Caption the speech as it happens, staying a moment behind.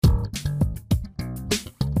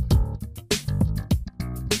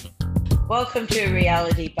Welcome to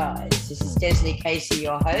Reality Bites. This is Desley Casey,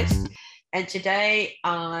 your host, and today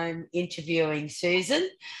I'm interviewing Susan.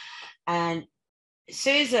 And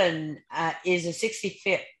Susan is a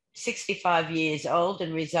 65 years old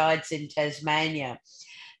and resides in Tasmania.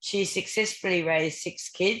 She successfully raised 6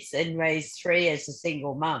 kids and raised 3 as a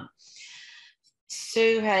single mum.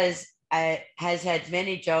 Sue has had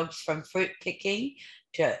many jobs, from fruit picking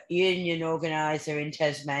to union organiser in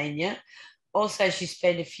Tasmania. Also, she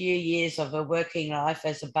spent a few years of her working life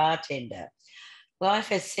as a bartender. Life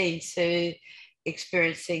has seen Sue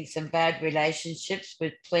experiencing some bad relationships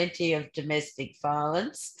with plenty of domestic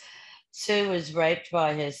violence. Sue was raped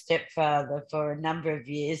by her stepfather for a number of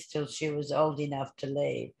years till she was old enough to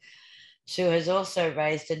leave. Sue has also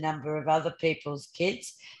raised a number of other people's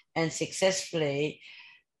kids and successfully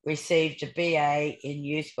received a BA in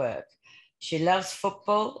youth work. She loves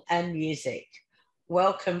football and music.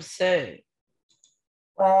 Welcome, Sue.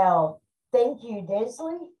 Wow. Thank you,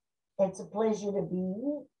 Desley. It's a pleasure to be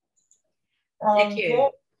here. Thank you. Yeah.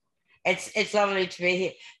 It's lovely to be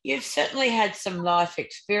here. You've certainly had some life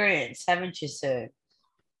experience, haven't you, Sue?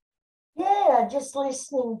 Yeah, just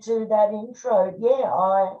listening to that intro. Yeah,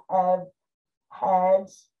 I have had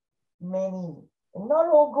many, not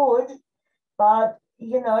all good, but,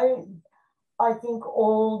 I think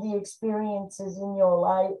all the experiences in your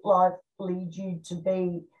life lead you to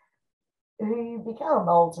be who you become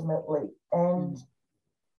ultimately. And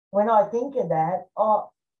when I think of that,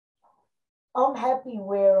 I'm happy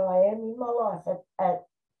where I am in my life at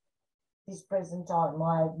this present time.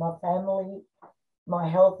 My family, my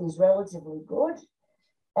health is relatively good.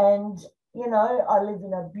 And, I live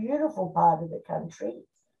in a beautiful part of the country.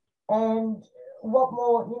 And what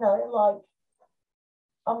more,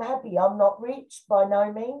 I'm happy. I'm not rich by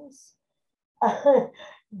no means,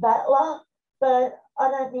 battler, but I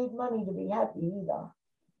don't need money to be happy either.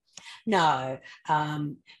 No,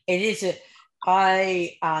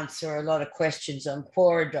 I answer a lot of questions on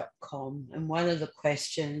Quora.com, and one of the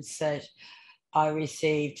questions that I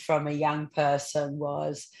received from a young person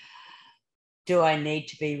was, do I need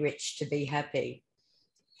to be rich to be happy?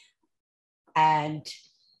 And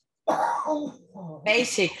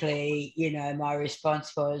basically, my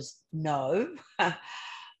response was no.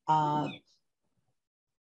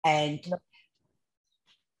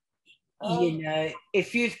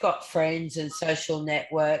 If you've got friends and social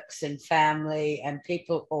networks and family and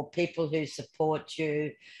people who support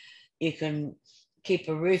you, you can keep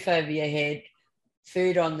a roof over your head,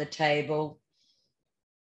 food on the table,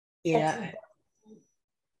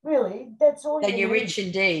 Really, that's all. Then you're rich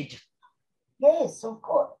indeed. Yes, of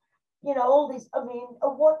course. All this,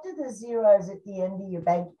 what do the zeros at the end of your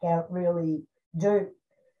bank account really do?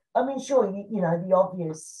 Sure, the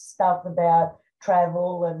obvious stuff about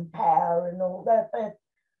travel and power and all that, but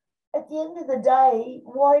at the end of the day,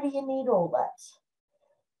 why do you need all that?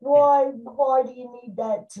 Why do you need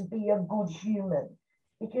that to be a good human?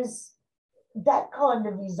 Because that kind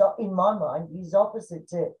of is, in my mind, is opposite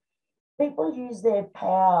to people use their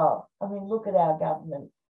power. Look at our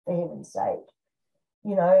government, for heaven's sake.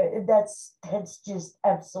 That's just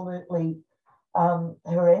absolutely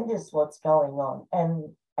horrendous what's going on.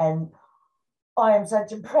 And I am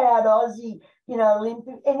such a proud Aussie,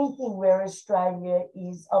 Olympic, anything where Australia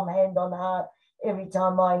is, I'm hand on heart every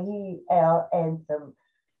time I hear our anthem.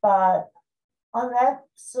 But I'm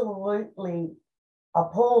absolutely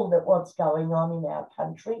appalled at what's going on in our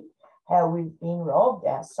country, how we've been robbed,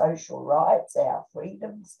 our social rights, our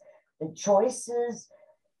freedoms, the choices,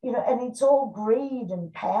 and it's all greed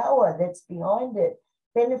and power that's behind it.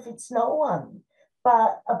 Benefits no one,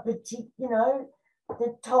 but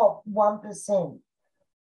the top 1%.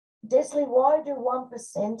 Desley, why do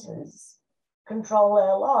 1%ers control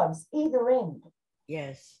our lives? Either end.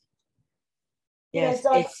 Yes. Yes,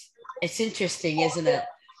 it's interesting, isn't it?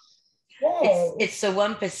 Yeah. It's the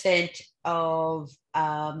 1% of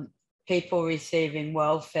people receiving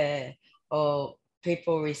welfare or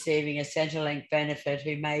people receiving a Centrelink benefit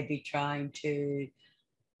who may be trying to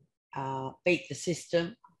beat the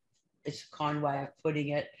system. It's a kind way of putting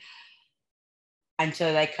it. And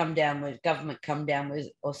so they government come down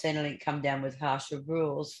with, or Centrelink come down with harsher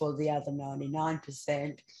rules for the other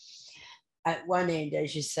 99% at one end,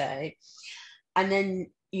 as you say. And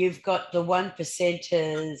then you've got the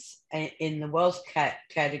 1%ers in the wealth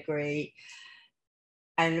category,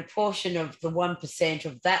 and a portion of the 1%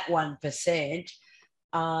 of that 1%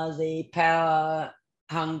 are the power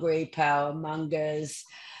hungry, power mongers.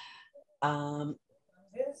 And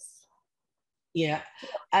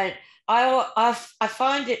I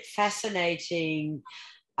find it fascinating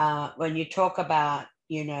when you talk about,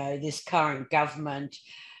 this current government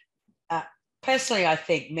personally, I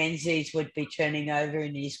think Menzies would be turning over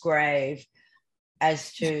in his grave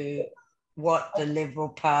as to what the Liberal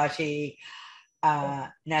Party,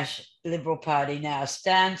 Liberal Party now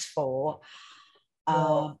stands for.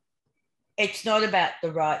 It's not about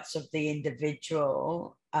the rights of the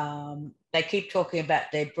individual. They keep talking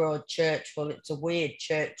about their broad church. Well, it's a weird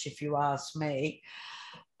church, if you ask me.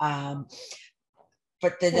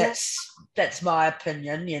 But then that's my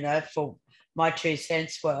opinion, you know, for my 2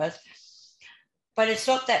 cents worth. But it's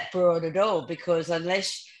not that broad at all, because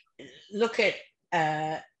unless look at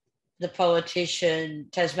the politician,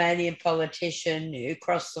 Tasmanian politician who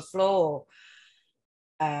crossed the floor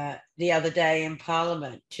the other day in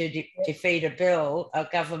Parliament to defeat a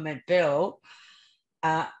government bill.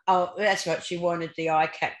 Oh, that's right. She wanted the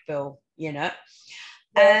ICAC bill, you know.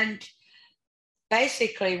 And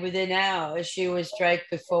basically within hours, she was dragged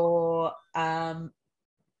before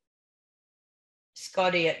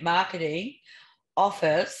Scotty at marketing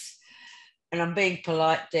office. And I'm being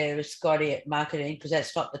polite there with Scotty at marketing, because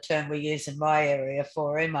that's not the term we use in my area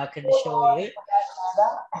for him, I can assure you.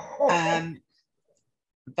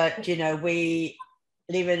 But, you know, we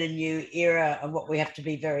live in a new era and what we have to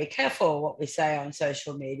be very careful what we say on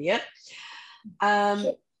social media.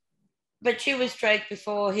 But she was dragged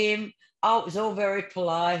before him. Oh, it was all very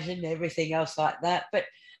polite and everything else like that. But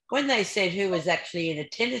when they said who was actually in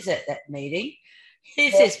attendance at that meeting,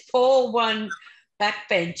 here's this poor one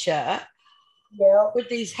backbencher with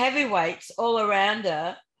these heavyweights all around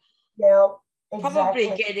her,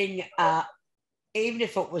 probably getting, even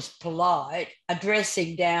if it was polite, a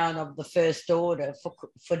dressing down of the First Order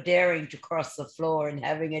for daring to cross the floor and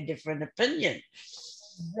having a different opinion.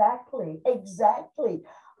 Exactly.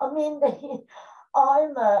 I mean,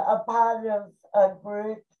 I'm a part of a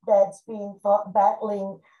group that's been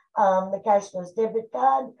battling the cashless debit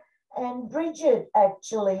card, and Bridget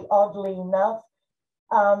actually, oddly enough,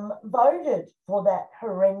 voted for that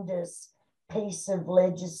horrendous piece of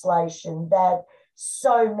legislation that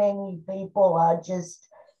so many people are just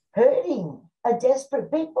hurting, are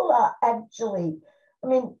desperate. People are actually, I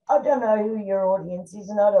mean, I don't know who your audience is,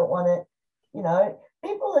 and I don't want to, you know,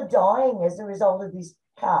 people are dying as a result of this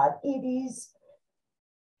card. It is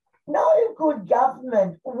no good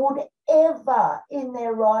government would ever in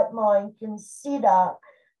their right mind consider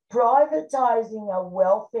privatising a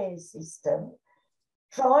welfare system,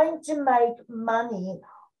 trying to make money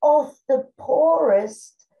off the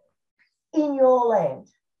poorest in your land,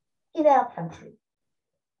 in our country.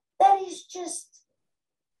 That is just,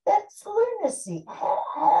 that's lunacy.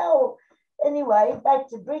 How? Anyway, back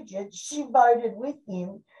to Bridget, she voted with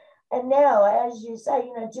him. And now, as you say,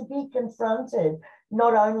 you know, to be confronted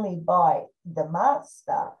not only by the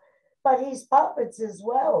master, but his puppets as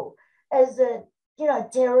well, as a, you know,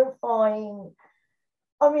 terrifying.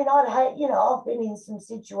 I mean, I'd hate, you know, I've been in some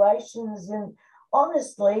situations, and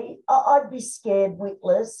honestly, I'd be scared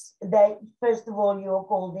witless that, first of all, you're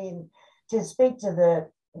called in to speak to the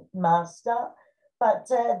master, but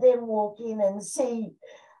then walk in and see,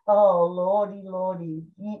 oh, lordy,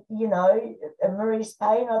 you know, Maurice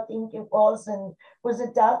Payne, I think it was, and was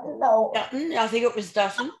it Dutton? No. Dutton, I think it was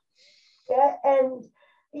Dutton. Yeah, and,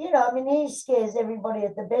 you know, I mean, he scares everybody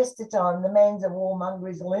at the best of time. The man's a warmonger,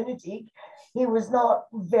 he's a lunatic. He was not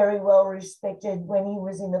very well respected when he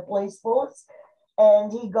was in the police force,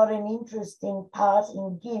 and he got an interesting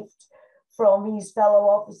parting gift from his fellow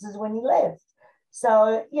officers when he left.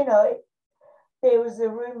 So, you know, there was a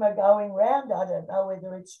rumour going around, I don't know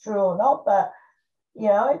whether it's true or not, but, you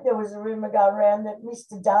know, there was a rumour going around that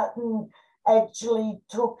Mr. Dutton actually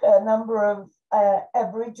took a number of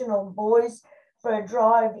Aboriginal boys for a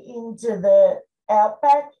drive into the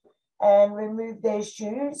outback and removed their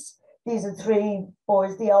shoes. These are 3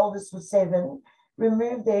 boys, the oldest was 7,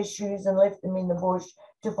 removed their shoes and left them in the bush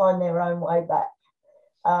to find their own way back.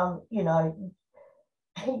 You know,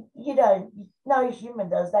 no human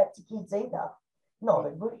does that to kids either. Not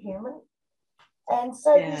a good human. And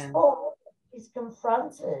so this boy is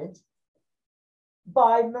confronted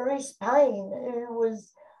by Maurice Payne, who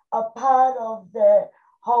was a part of the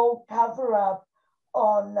whole cover-up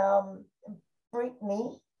on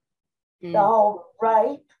Brittany, the whole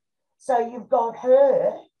rape. So you've got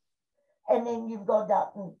her, and then you've got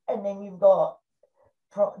Dutton, and then you've got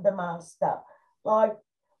the master. Like,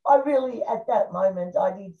 I really, at that moment,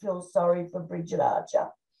 I did feel sorry for Bridget Archer.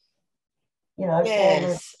 You know,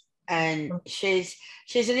 yes, and she's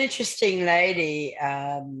an interesting lady,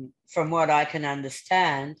 from what I can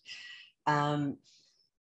understand. I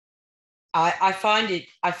find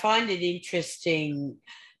it interesting,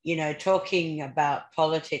 you know, talking about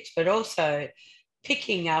politics, but also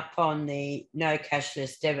picking up on the No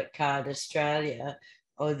Cashless Debit Card Australia,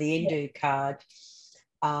 or the Indu card,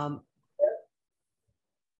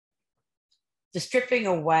 the stripping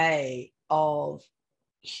away of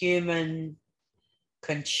human,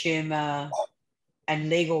 consumer, and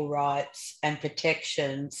legal rights and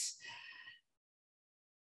protections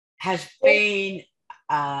has been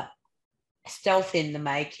stealth in the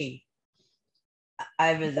making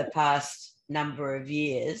over the past number of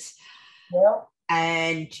years. Yeah.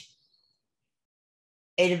 And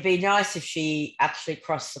it'd be nice if she actually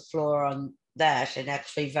crossed the floor on that and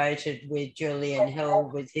actually voted with Julian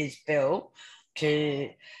Hill with his bill to,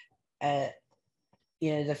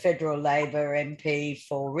 the federal Labor MP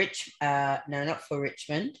for not for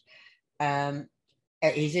Richmond.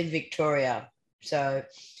 He's in Victoria. So,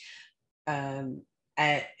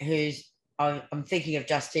 who's, I'm thinking of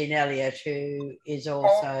Justine Elliott, who is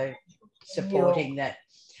also supporting that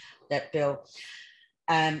bill.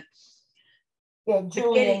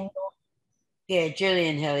 Julian.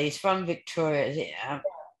 Julian Hill. He's from Victoria.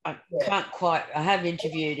 I have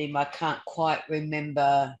interviewed him. I can't quite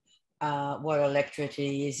remember what electorate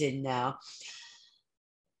he is in now.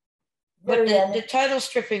 But the total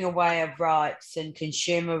stripping away of rights and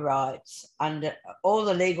consumer rights under all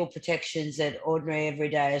the legal protections that ordinary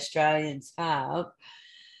everyday Australians have,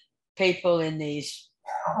 people in these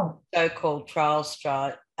so-called trial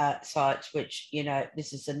sites, which,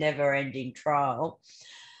 this is a never-ending trial,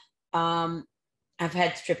 have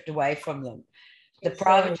had stripped away from them. The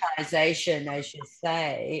privatisation, as you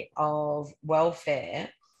say, of welfare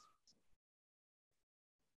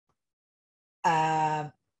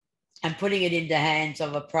and putting it into hands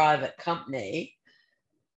of a private company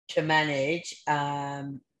to manage,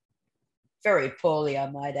 very poorly, I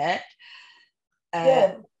might add.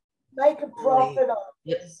 Make a profit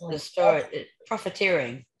on the story,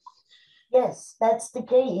 profiteering. Yes, that's the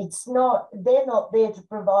key. They're not there to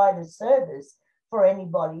provide a service for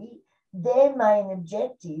anybody. Their main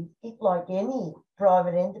objective, like any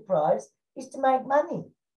private enterprise, is to make money.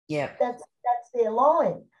 Yeah. That's their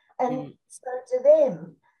line. And so to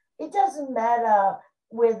them, it doesn't matter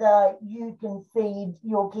whether you can feed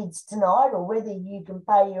your kids tonight or whether you can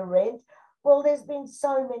pay your rent. Well, there's been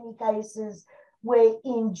so many cases where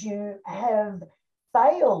Indu have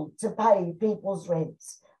failed to pay people's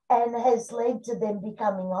rents and has led to them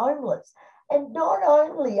becoming homeless. And not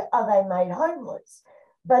only are they made homeless,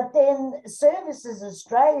 but then Services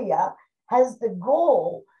Australia has the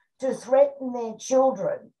gall to threaten their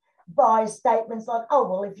children by statements like, oh,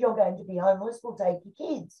 well, if you're going to be homeless, we'll take your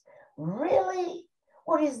kids. Really?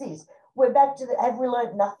 What is this? We're back to have we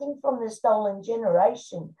learned nothing from the stolen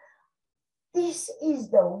generation? This is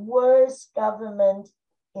the worst government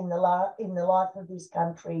in the life of this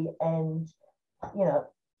country. And,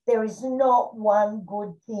 there is not one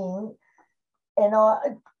good thing. And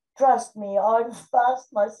trust me, I've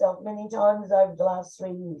asked myself many times over the last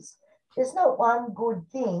 3 years, there's not one good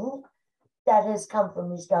thing that has come from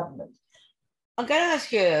this government. I'm going to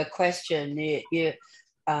ask you a question. You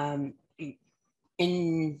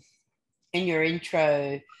in your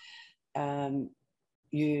intro,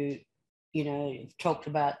 you've talked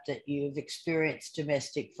about that you've experienced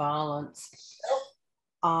domestic violence,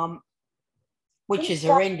 which is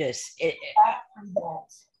horrendous.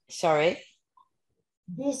 Sorry?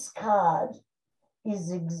 This card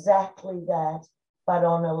is exactly that, but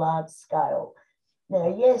on a large scale.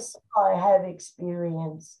 Now, yes, I have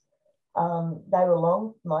experienced, they were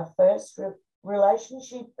long, my first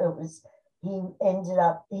relationship, he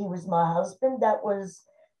was my husband.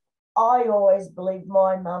 I always believed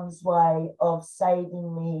my mum's way of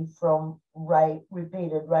saving me from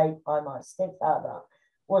repeated rape by my stepfather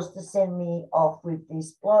was to send me off with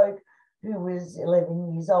this bloke who was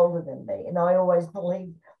 11 years older than me. And I always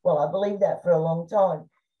believed that for a long time.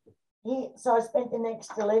 So I spent the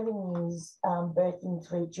next 11 years birthing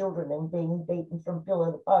 3 children and being beaten from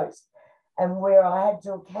pillar to post, and where I had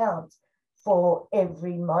to account for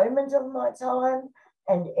every moment of my time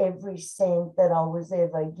and every cent that I was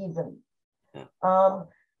ever given.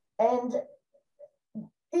 And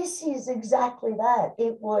this is exactly that.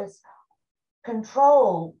 It was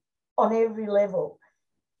control on every level.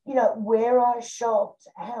 Where I shopped,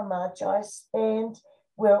 how much I spent,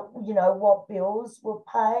 what bills were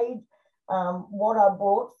paid, what I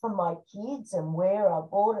bought for my kids and where I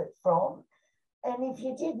bought it from. And if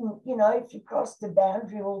you didn't, if you crossed the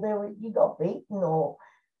boundary, well, you got beaten or,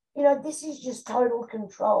 this is just total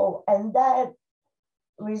control. And that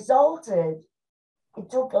resulted, it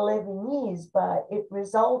took 11 years, but it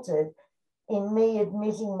resulted in me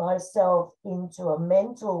admitting myself into a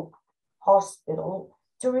mental hospital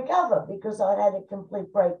to recover because I'd had a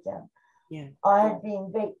complete breakdown. Yeah. I had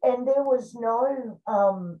been beat, and there was no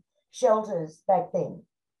shelters back then.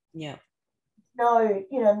 Yeah. No,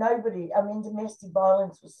 nobody. I mean, domestic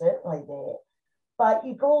violence was certainly there, but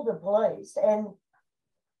you called the police, and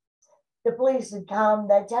the police would come.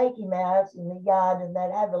 They'd take him out in the yard, and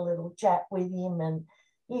they'd have a little chat with him, and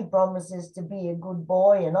he promises to be a good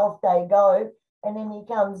boy, and off they go. And then he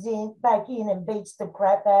comes back in and beats the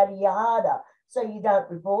crap out of you harder, so you don't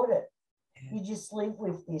report it. Yeah. You just live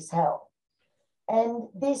with this hell. And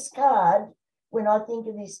this card, when I think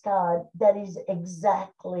of this card, that is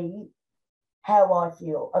exactly how I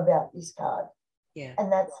feel about this card. Yeah.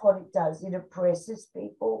 And that's what it does. It oppresses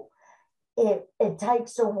people. It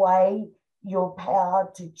takes away your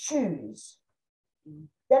power to choose. Mm.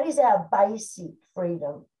 That is our basic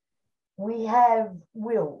freedom. We have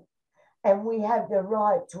will, and we have the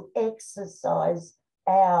right to exercise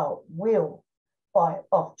our will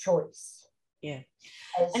of choice. Yeah.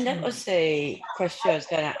 And that was the question I was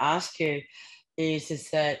going to ask you is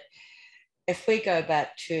that if we go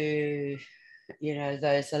back to,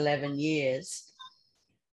 those 11 years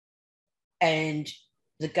and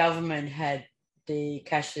the government had the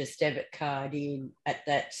cashless debit card in at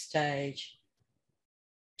that stage,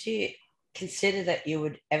 do you consider that you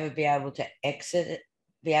would ever be able to exit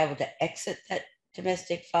that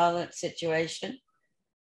domestic violence situation?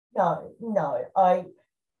 No,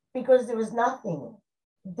 because there was nothing.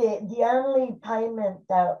 The only payment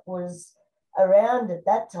that was around at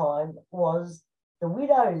that time was the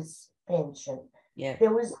widow's pension. Yeah.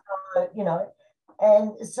 There was,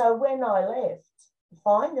 and so when I left,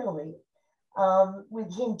 finally,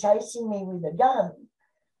 with him chasing me with a gun,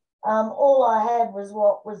 all I had was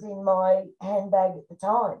what was in my handbag at the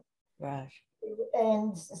time. Right.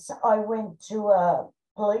 And so I went to a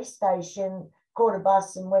police station, caught a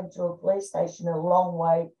bus and went to a police station a long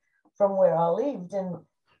way from where I lived. And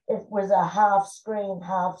it was a half screen,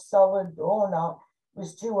 half solid door knob. It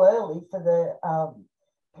was too early for the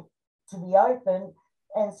to be open.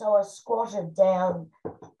 And so I squatted down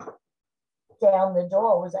the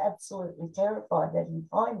door. I was absolutely terrified that he'd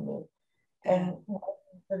find me. And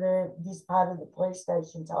for this part of the police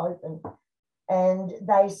station to open. And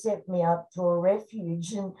they set me up to a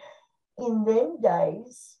refuge. And in them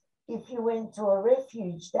days, if you went to a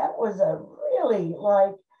refuge, that was a really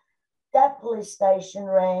that police station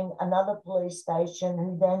rang another police station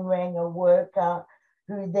who then rang a worker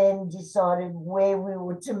who then decided where we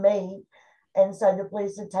were to meet. And so the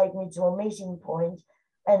police would take me to a meeting point,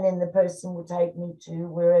 and then the person would take me to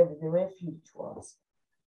wherever the refuge was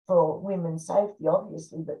for women's safety,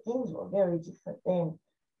 obviously, but things were very different then.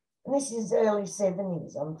 And this is early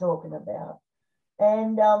 70s I'm talking about.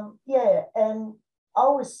 And and I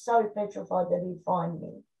was so petrified that he'd find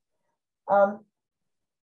me.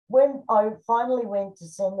 When I finally went to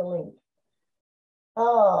Centrelink,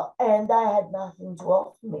 and they had nothing to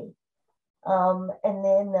offer me. And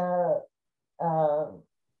then a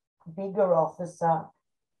bigger officer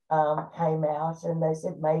came out and they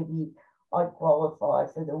said maybe I'd qualify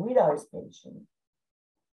for the widow's pension.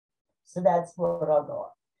 So that's what I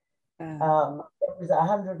got. It was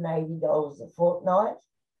 $180 a fortnight.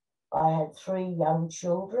 I had 3 young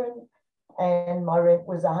children and my rent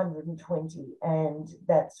was $120, and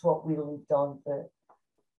that's what we lived on for,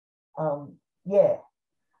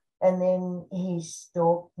 And then he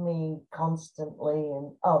stalked me constantly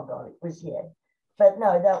and, oh God, it was, But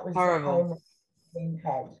no, that was horrible. The payment we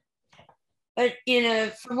had. But,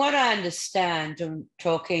 from what I understand, I'm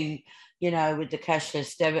talking, with the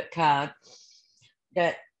cashless debit card,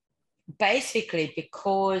 that basically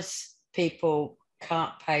because people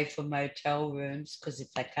can't pay for motel rooms because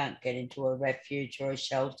if they can't get into a refuge or a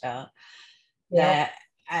shelter,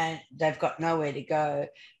 and they've got nowhere to go,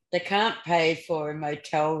 they can't pay for a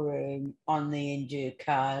motel room on the Indue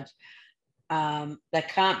card. They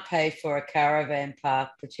can't pay for a caravan park,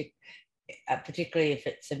 particularly if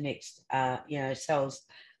it's a mixed, sells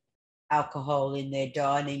alcohol in their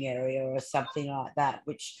dining area or something like that,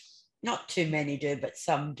 which not too many do, but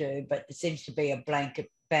some do. But there seems to be a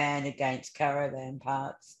blanket ban against caravan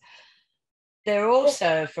parks. They're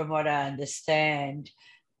also, from what I understand,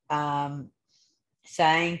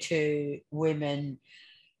 saying to women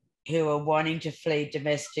who are wanting to flee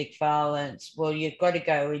domestic violence, well, you've got to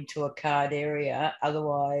go into a card area,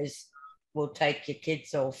 otherwise we'll take your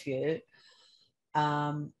kids off you.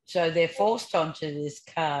 So they're forced onto this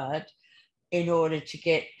card in order to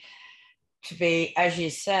get to be, as you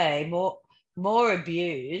say, more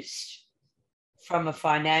abused from a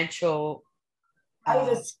financial,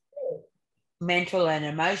 mental and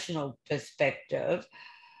emotional perspective,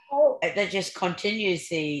 Well, that just continues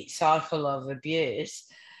the cycle of abuse.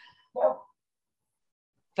 well,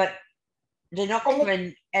 But they're not and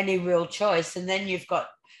given any real choice. And then you've got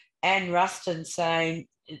Anne Ruston saying,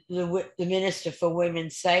 the Minister for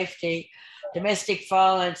Women's Safety, domestic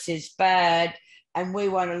violence is bad and we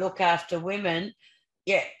want to look after women.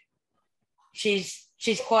 Yeah, she's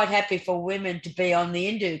quite happy for women to be on the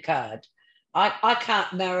Hindu card. I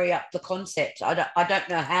can't marry up the concept. I don't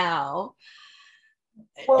know how.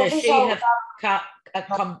 well, Does this she whole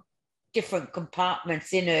have different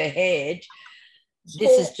compartments in her head?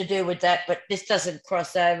 This yeah, is to do with that, but this doesn't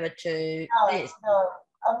cross over to this. no.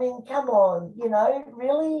 I mean, come on,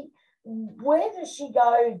 really, where does she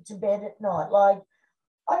go to bed at night? Like,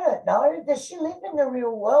 I don't know. Does she live in the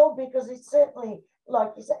real world? Because it's certainly,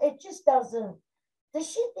 like you said, it just doesn't. Does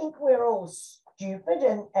she think we're all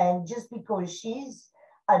stupid and just because she's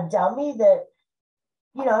a dummy that,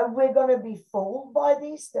 we're going to be fooled by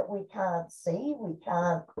this, that we can't see, we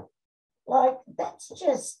can't, like, that's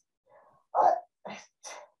just, I,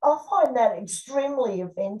 I find that extremely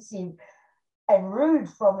offensive and rude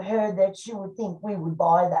from her that she would think we would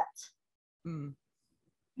buy that. Mm.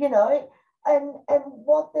 And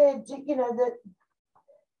what they're that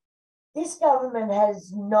this government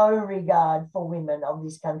has no regard for women of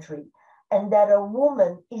this country, and that a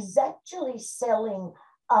woman is actually selling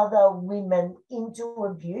other women into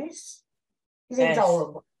abuse is Yes.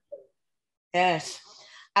 intolerable. Yes.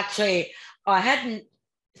 Actually, I hadn't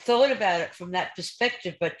thought about it from that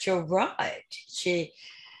perspective, but you're right. She,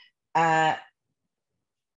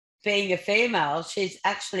 being a female, she's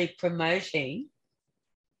actually promoting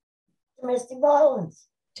Domestic violence.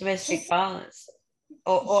 domestic violence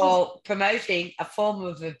or promoting a form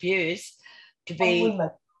of abuse to be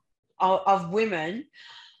women. Of women,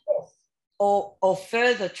 Yes. or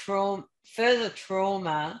further trauma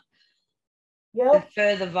Yep. and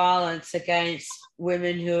further violence against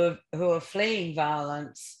women who are fleeing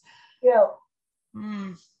violence. Yeah.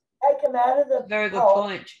 Mm. Take them out of the Very good pot,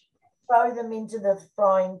 point. throw them into the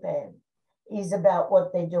frying pan is about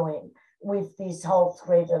what they're doing with this whole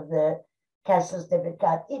threat of the cashless debit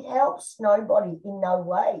card. It helps nobody in no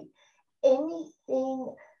way.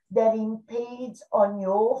 Anything that impedes on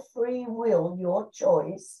your free will, your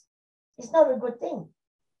choice, is not a good thing.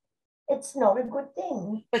 It's not a good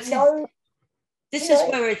thing. But this is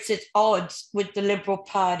where it's at odds with the Liberal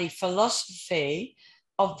Party philosophy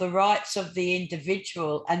of the rights of the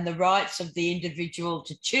individual and the rights of the individual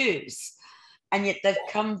to choose. And yet they've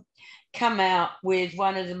come out with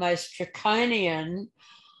one of the most draconian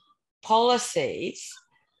policies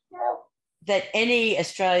that any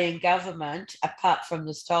Australian government, apart from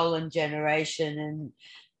the stolen generation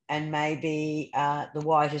and maybe the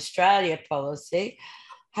White Australia policy,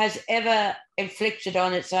 has ever inflicted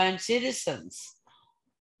on its own citizens.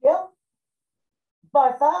 Yeah,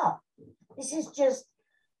 by far. This is just,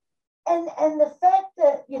 and the fact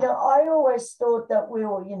that, I always thought that we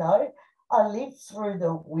were, I lived through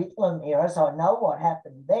the Whitlam era, so I know what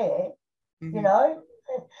happened there,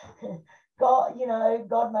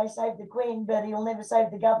 God may save the Queen, but he'll never save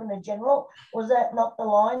the Governor General. Was that not the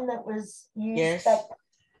line that was used back?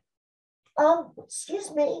 Excuse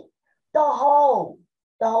me, the whole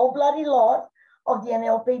bloody lot of the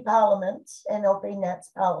NLP Parliament, NLP Nats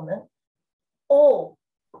Parliament, all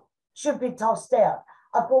should be tossed out.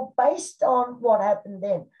 I thought, based on what happened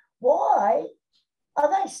then, why are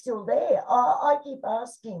they still there? I keep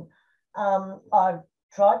asking. I've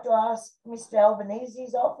tried to ask Mr.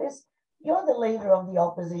 Albanese's office, you're the leader of the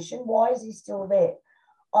opposition, why is he still there?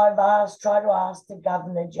 I've tried to ask the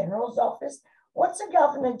Governor General's office, what's a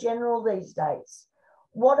Governor General these days?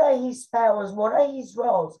 What are his powers? What are his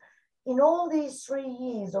roles? In all these 3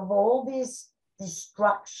 years of all this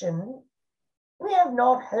destruction, we have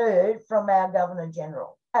not heard from our Governor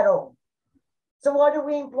General at all. So why do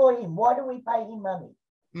we employ him? Why do we pay him money?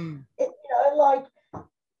 Mm.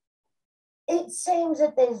 It seems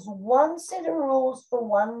that there's one set of rules for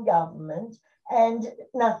one government and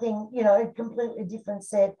nothing, completely different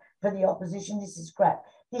set for the opposition. This is crap.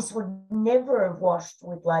 This would never have washed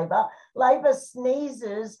with Labor. Labor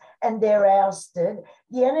sneezes and they're ousted.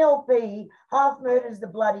 The NLP half murders the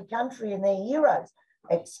bloody country and they're heroes.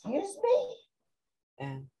 Excuse me?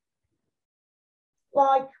 Yeah.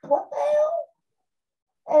 Like, what the hell?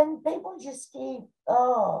 And people just keep,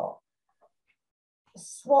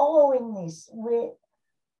 swallowing this.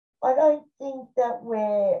 I don't think that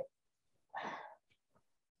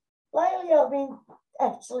lately I've been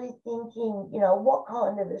actually thinking, what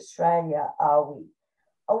kind of Australia are we?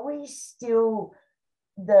 Are we still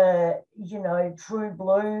the, true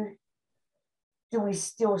blue? Do we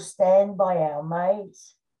still stand by our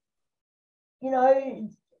mates? you know,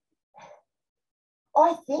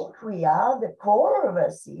 I think we are, the core of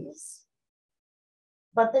us is,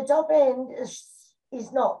 but the top end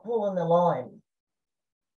is not pulling the line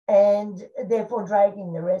and therefore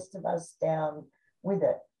dragging the rest of us down with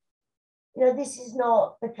it. You know, this is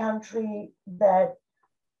not the country that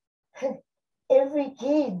every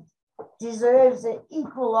kid deserves an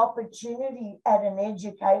equal opportunity at an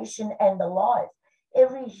education and a life.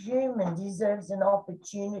 Every human deserves an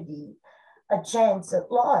opportunity, a chance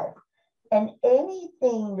at life. And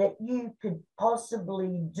anything that you could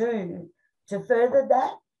possibly do to further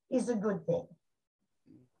that is a good thing.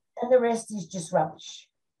 And the rest is just rubbish.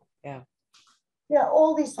 Yeah. You know,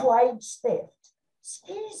 all this wage theft.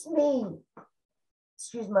 Excuse me,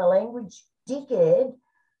 excuse my language, dickhead.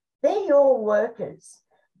 They're your workers.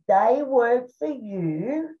 They work for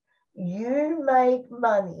you. You make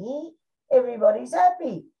money. Everybody's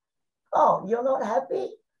happy. Oh, you're not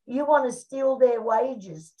happy? You want to steal their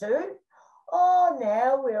wages too? Oh,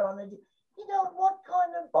 now we're on a... You know, what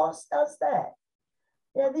kind of boss does that?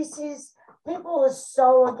 Now, this is... People are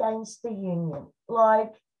so against the union.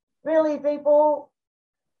 Like, really, people,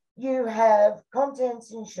 you have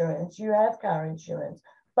contents insurance, you have car insurance,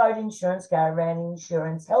 boat insurance, caravan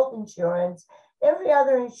insurance, health insurance, every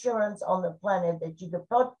other insurance on the planet that you could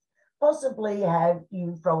possibly have,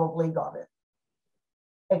 you've probably got it,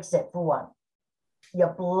 except for one,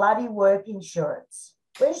 your bloody work insurance.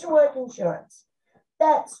 Where's your work insurance?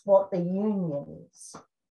 That's what the union is.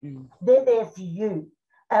 They're there for you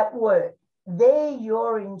at work. They're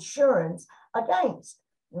your insurance against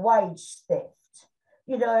wage theft,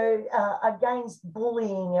 you know, against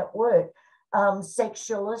bullying at work,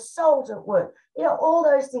 sexual assault at work, you know, all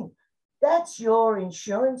those things. That's your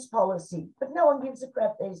insurance policy. But no one gives a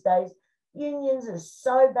crap these days. Unions are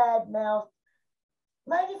so bad-mouthed.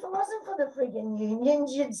 Mate, if it wasn't for the frigging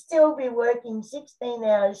unions, you'd still be working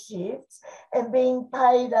 16-hour shifts and being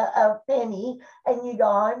paid a penny, and you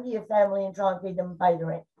go home to your family and try and feed them and pay the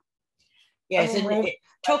rent. Yes, I mean, and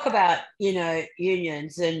talk about, you know,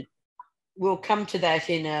 unions, and we'll come to that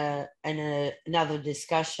in another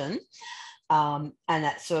discussion and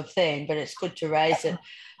that sort of thing, but it's good to raise it.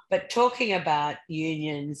 But talking about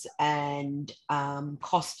unions and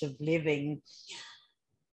cost of living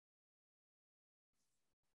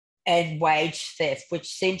and wage theft, which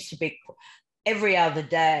seems to be every other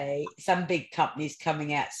day, some big companies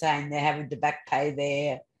coming out saying they're having to back pay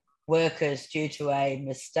their workers due to a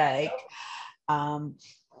mistake, yeah,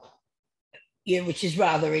 which is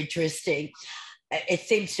rather interesting. It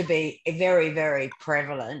seems to be very, very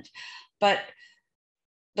prevalent. But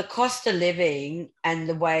the cost of living and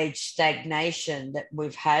the wage stagnation that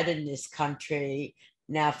we've had in this country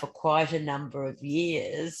now for quite a number of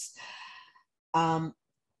years,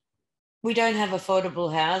 we don't have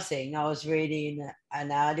affordable housing. I was reading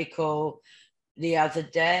an article the other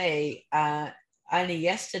day, only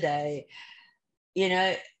yesterday, you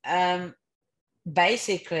know,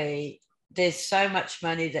 basically there's so much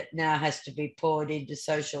money that now has to be poured into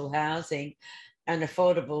social housing and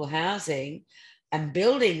affordable housing and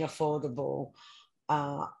building affordable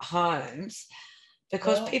homes,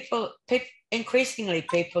 because people increasingly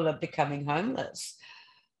people are becoming homeless.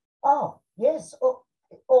 Oh, yes.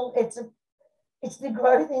 It's the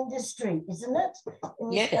growth industry, isn't it?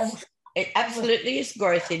 Yes, it absolutely is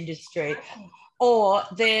growth industry. Or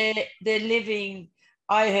they're living,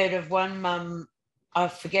 I heard of one mum, I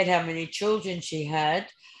forget how many children she had,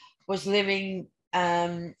 was living,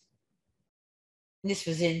 this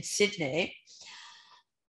was in Sydney,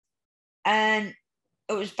 and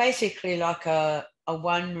it was basically like a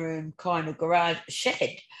one-room kind of garage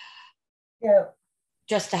shed. Yeah.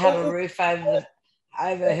 Just to have a roof over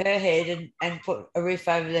her head and put a roof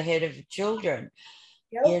over the head of the children.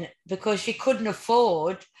 Yep. You know, because she couldn't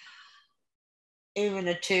afford even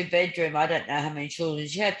a 2-bedroom. I don't know how many children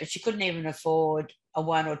she had, but she couldn't even afford a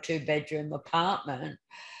 1 or 2 bedroom apartment.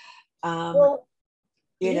 Well,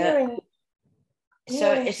 you know,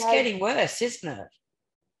 so it's getting worse, isn't it?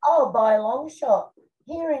 Oh, by a long shot.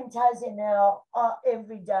 Here in Tassie now,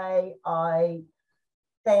 every day I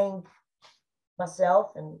thank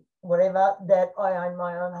myself and whatever that I own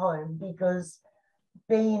my own home, because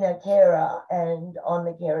being a carer and on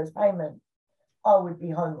the carer's payment, I would be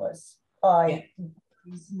homeless.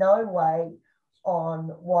 There's no way on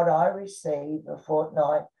what I receive a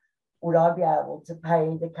fortnight would I be able to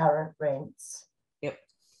pay the current rents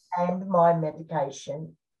and my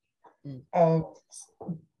medication and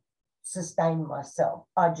sustain myself.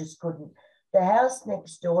 I just couldn't. The house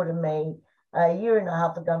next door to me, a year and a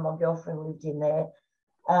half ago, my girlfriend lived in there.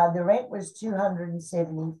 The rent was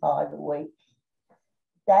 $275 a week.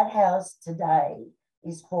 that house today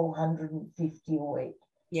is $450 a week.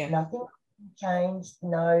 Yeah. Nothing changed,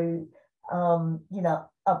 no,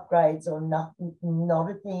 upgrades or nothing, not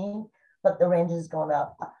a thing, but the rent has gone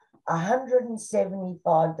up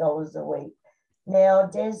 $175 a week. Now,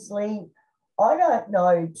 Desley, I don't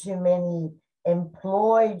know too many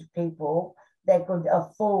employed people that could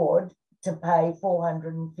afford to pay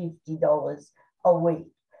 $450 a week.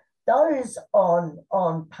 Those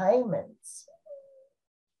on payments,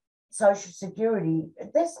 Social Security,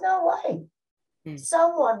 there's no way.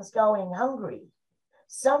 Someone's going hungry.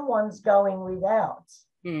 Someone's going without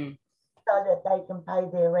so that they can pay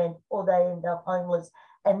their rent, or they end up homeless.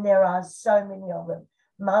 And there are so many of them,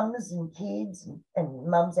 mums and kids, and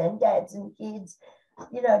mums and dads and kids,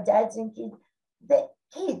 dads and kids.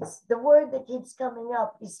 The word that keeps coming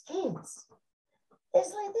up is kids.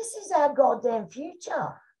 It's like, this is our goddamn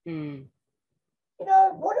future.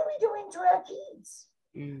 What are we doing to our kids?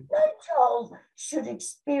 No child should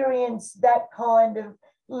experience that kind of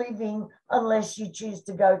living unless you choose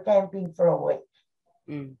to go camping for a week.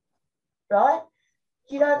 Right?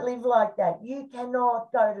 You don't live like that. You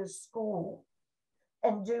cannot go to school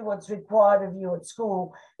and do what's required of you at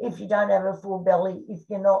school if you don't have a full belly, if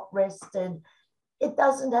you're not rested. It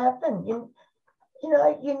doesn't happen. You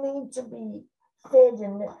need to be fed,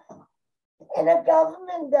 and a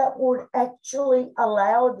government that would actually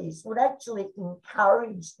allow this, would actually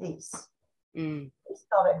encourage this. It's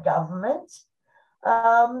not a government.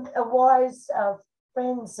 A wise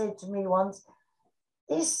friend said to me once,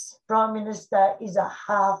 this Prime Minister is a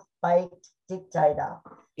half-baked dictator.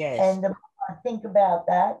 Yes. And the more I think about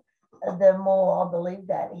that, the more I believe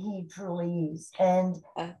that he truly is. And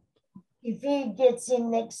if he gets in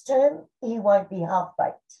next term, he won't be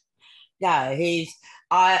half-baked. No,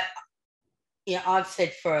 I've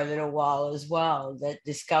said for a little while as well that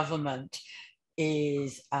this government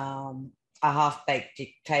is a half-baked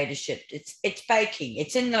dictatorship. It's baking.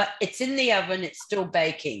 It's in the oven. It's still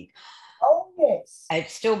baking. Oh yes,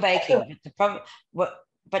 it's still baking. But the problem, but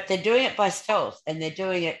they're doing it by stealth, and they're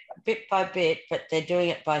doing it bit by bit. But they're doing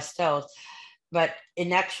it by stealth. But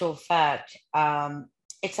in actual fact,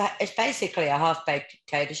 it's basically a half-baked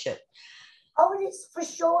dictatorship. Oh, it is for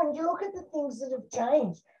sure. And you look at the things that have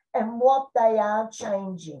changed and what they are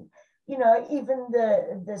changing. Even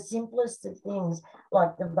the simplest of things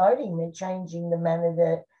like the voting, they're changing the manner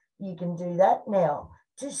that you can do that now,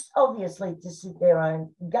 just obviously to suit their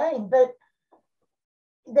own game. But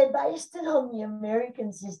they based it on the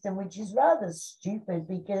American system, which is rather stupid,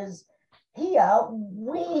 because here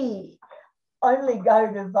we only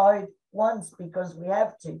go to vote once because we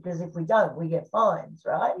have to, because if we don't, we get fines,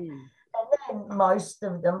 right? And then most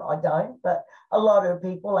of them, I don't, but a lot of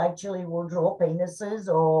people actually will draw penises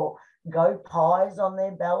or go pies on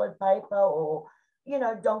their ballot paper, or,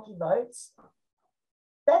 donkey votes.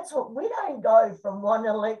 That's what, we don't go from one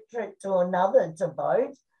electorate to another to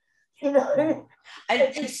vote, And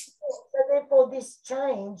so therefore this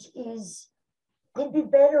change is, he'd be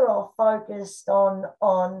better off focused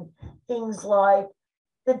on things like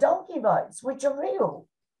the donkey votes, which are real.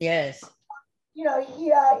 Yes.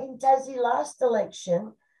 Here in Tassie last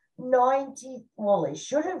election, there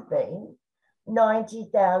should have been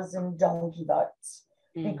 90,000 donkey votes,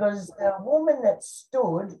 because the woman that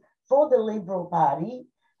stood for the Liberal Party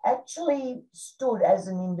actually stood as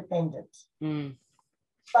an independent.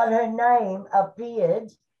 But her name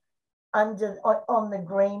appeared on the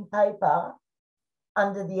green paper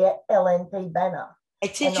under the LNP banner.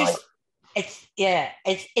 It's interesting.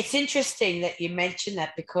 It's interesting that you mention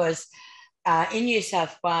that, because in New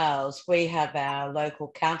South Wales, we have our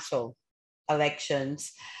local council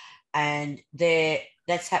elections, and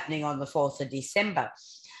that's happening on the 4th of December.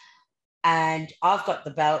 And I've got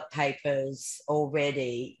the ballot papers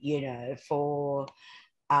already, for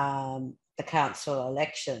the council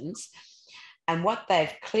elections. And what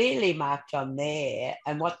they've clearly marked on there,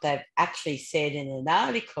 and what they've actually said in an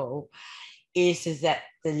article, is that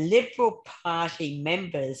the Liberal Party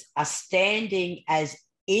members are standing as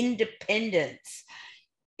independents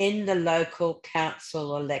in the local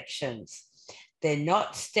council elections. They're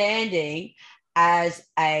not standing as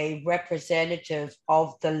a representative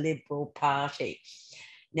of the Liberal Party.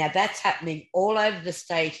 Now, that's happening all over the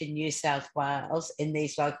state in New South Wales in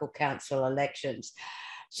these local council elections.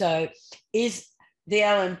 So is the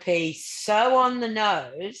LNP so on the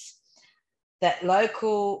nose that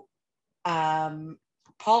local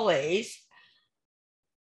pollies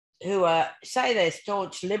who say they're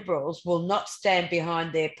staunch Liberals will not stand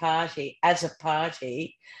behind their party as a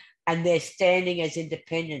party, and they're standing as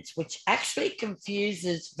independents, which actually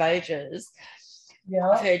confuses voters, Yeah.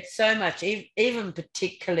 I've heard so much, even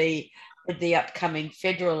particularly with the upcoming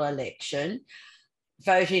federal election,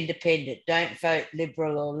 vote independent, don't vote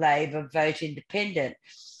Liberal or Labor, vote independent.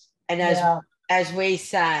 And as we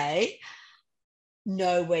say,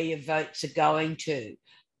 know where your votes are going to,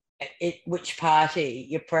 which party,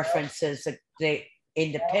 your preferences, the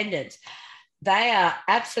independents. They are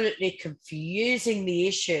absolutely confusing the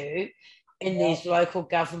issue in these local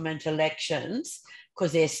government elections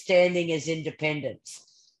because they're standing as independents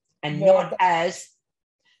and not as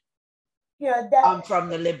I'm from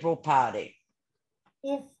the Liberal Party.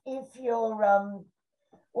 If you're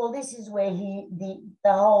well, this is where the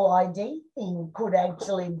whole ID thing could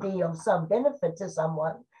actually be of some benefit to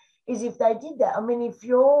someone, is if they did that. I mean, if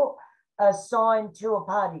you're assigned to a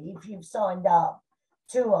party, if you've signed up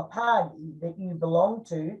to a party that you belong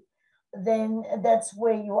to, then that's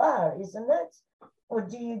where you are, isn't it? Or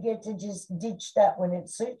do you get to just ditch that when it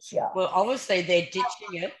suits you? Well, obviously they're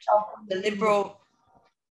ditching it. The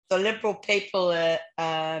Liberal people are,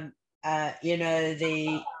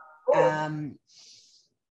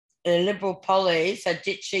 the Liberal police are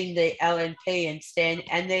ditching the LNP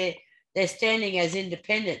and they're standing as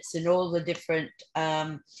independents in all the different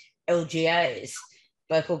LGAs,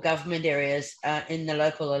 local government areas, in the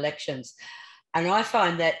local elections. And I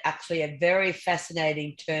find that actually a very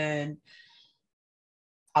fascinating turn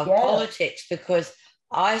of politics, because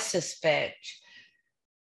I suspect,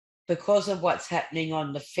 because of what's happening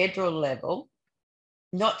on the federal level,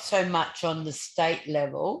 not so much on the state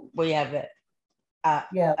level, we have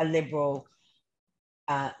a Liberal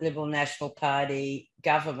National Party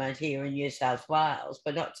government here in New South Wales,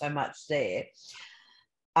 but not so much there.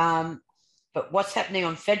 But what's happening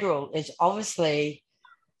on federal is obviously,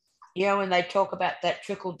 when they talk about that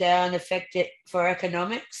trickle-down effect for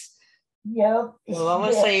economics, well,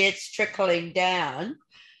 obviously it's trickling down,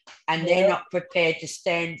 and they're not prepared to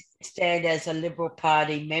stand as a Liberal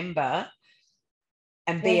Party member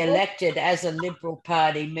and be elected as a Liberal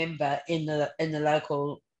Party member in the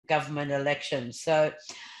local government elections. So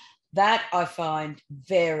that I find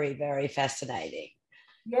very, very fascinating.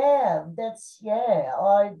 I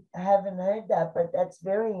haven't heard that, but that's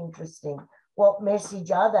very interesting. What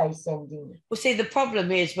message are they sending? Well, see, the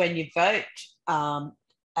problem is when you vote,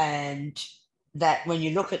 and that when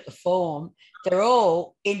you look at the form, they're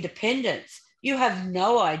all independents. You have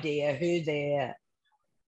no idea who they're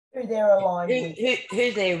aligned with.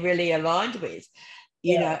 Who they're really aligned with,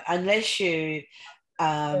 unless you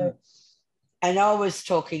and I was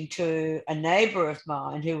talking to a neighbour of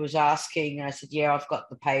mine who was asking, and I said, I've got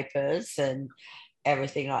the papers and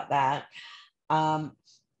everything like that.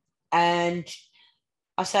 And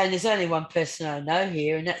I say, there's only one person I know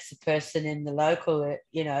here, and that's the person in the local,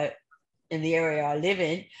 in the area I live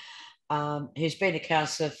in, who's been a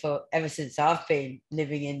councillor ever since I've been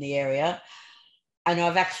living in the area. And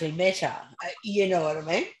I've actually met her, you know what I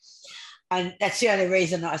mean? And that's the only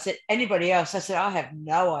reason I said, anybody else, I said, I have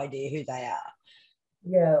no idea who they are.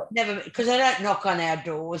 Yeah. Never, because they don't knock on our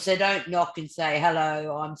doors. They don't knock and say,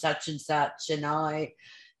 hello, I'm such and such, and I,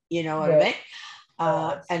 you know what I mean?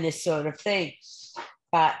 And this sort of thing.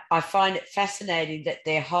 But I find it fascinating that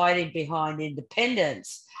they're hiding behind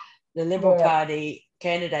independence. The Liberal Party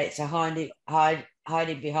candidates are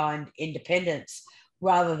hiding behind independence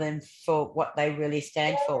rather than for what they really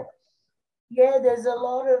stand for. Yeah, there's a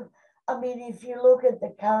lot of, I mean, if you look at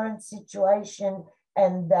the current situation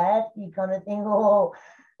and that, you kind of think,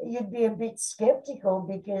 you'd be a bit skeptical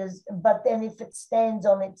but then if it stands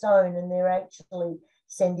on its own and they're actually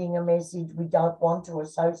sending a message, we don't want to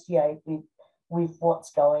associate with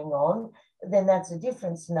what's going on, then that's a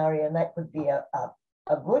different scenario, and that could be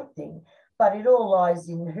a good thing. But it all lies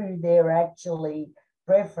in who they're actually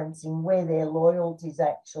preferencing, where their loyalties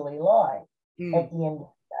actually lie at the end of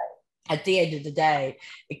the day. At the end of the day,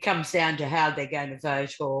 it comes down to how they're going to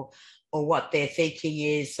vote, or what their thinking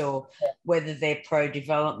is, or whether they're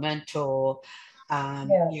pro-development or,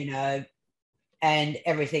 and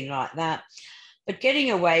everything like that. But getting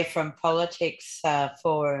away from politics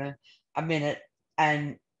for a minute,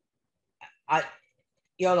 and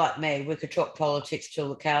you're like me, we could talk politics till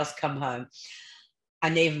the cows come home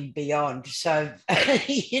and even beyond. So, I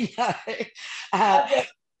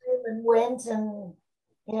just went and,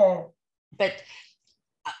 But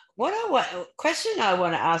question I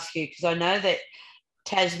want to ask you, because I know that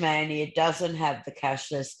Tasmania doesn't have the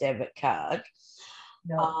cashless debit card.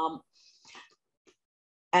 No.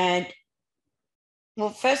 And well,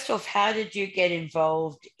 first off, how did you get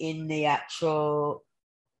involved in the actual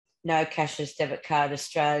No Cashless Debit Card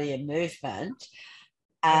Australia movement?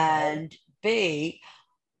 And B,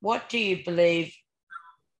 what do you believe,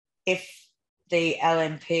 if the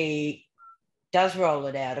LNP does roll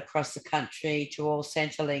it out across the country to all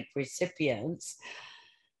Centrelink recipients,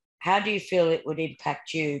 how do you feel it would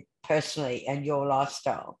impact you personally and your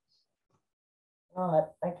lifestyle? Right,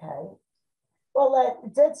 okay.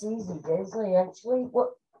 Well, that's easy, Desley, actually.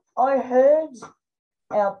 What I heard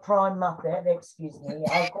our Prime Muppet, excuse me,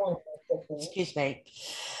 I'll call him Muppet. Excuse me.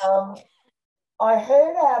 I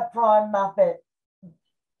heard our Prime Muppet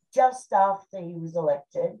just after he was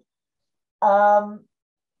elected on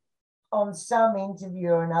some interview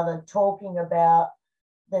or another talking about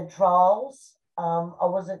the trials. I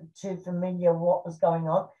wasn't too familiar what was going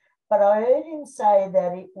on, but I heard him say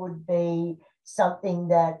that it would be something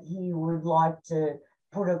that he would like to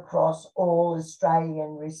put across all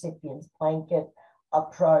Australian recipients, blanket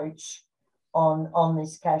approach on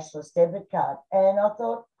this cashless debit card. And I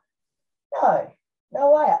thought,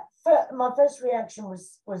 no way. My first reaction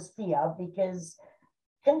was fear, because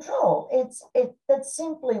control, that's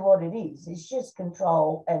simply what it is. It's just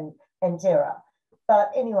control and terror.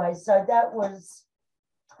 But anyway, so that was,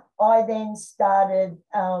 I then started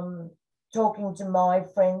talking to my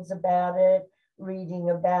friends about it, reading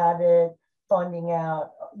about it, finding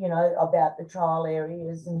out, about the trial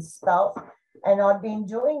areas and stuff. And I've been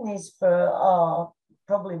doing this for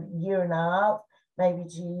probably a year and a half, maybe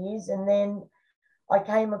 2 years. And then I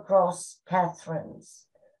came across Catherine's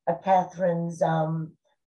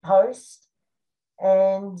post.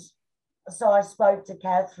 And so I spoke to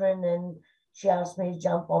Catherine and she asked me to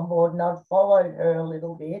jump on board, and I'd followed her a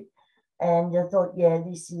little bit. And I thought, yeah,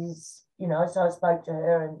 this is, so I spoke to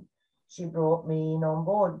her and she brought me in on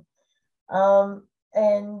board.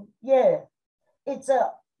 And yeah,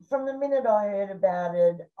 from the minute I heard about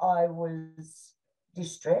it, I was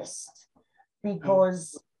distressed,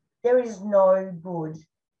 because there is no good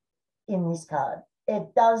in this card. It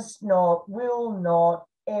will not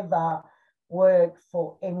ever work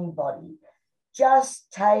for anybody.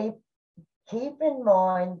 Just keep in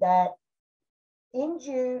mind that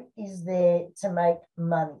Indue is there to make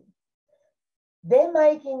money. They're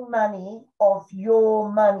making money off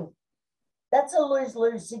your money. That's a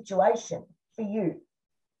lose-lose situation for you,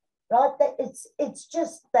 right? It's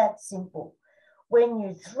just that simple. When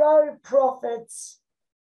you throw profits,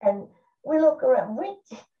 and we look around,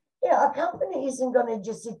 a company isn't going to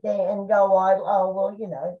just sit there and go, oh, well,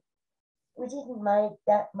 we didn't make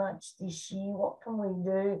that much this year. What can we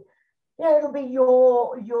do? It'll be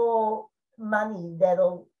your money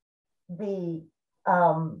that'll be,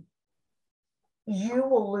 you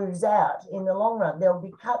will lose out in the long run. There'll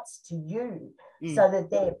be cuts to you so that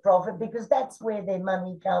their profit, because that's where their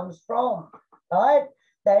money comes from, right?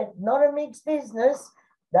 They're not a mixed business.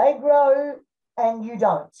 They grow and you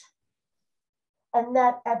don't. And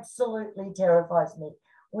that absolutely terrifies me.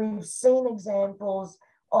 We've seen examples.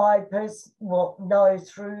 I know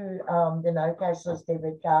through the No Cashless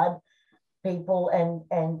Debit Card people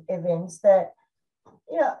and events that,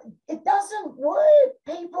 it doesn't work,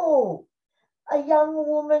 people. A young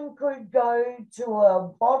woman could go to a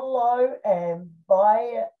bottle-o and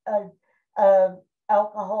buy a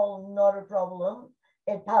alcohol, not a problem.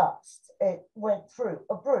 It passed. It went through,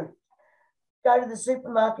 approved. Go to the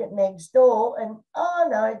supermarket next door and, oh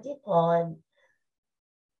no, decline.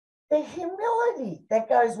 The humility that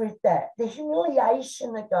goes with that, the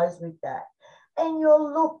humiliation that goes with that. And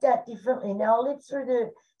you're looked at differently. Now, I lived through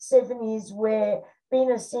the 70s where being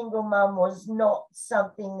a single mum was not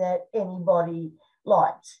something that anybody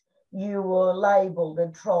liked. You were labelled a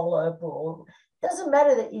trollop, or it doesn't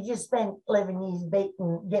matter that you just spent 11 years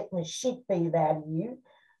getting the shit beat out of you,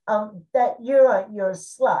 that you're a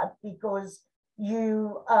slut because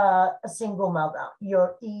you are a single mother.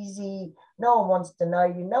 You're easy. No one wants to know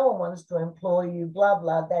you. No one wants to employ you, blah,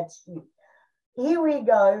 blah. That's you. Here we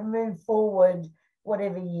go, move forward,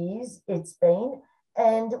 whatever years it's been,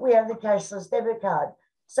 and we have the cashless debit card.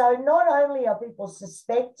 So not only are people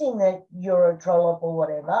suspecting that you're a trollop or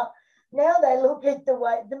whatever, now they look at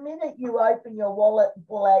the minute you open your wallet and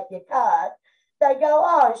pull out your card, they go,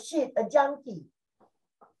 oh shit, a junkie.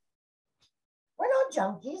 We're not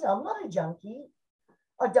junkies. I'm not a junkie.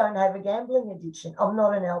 I don't have a gambling addiction. I'm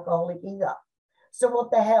not an alcoholic either. So what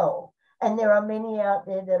the hell? And there are many out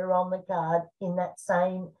there that are on the card in that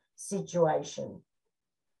same situation.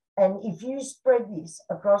 And if you spread this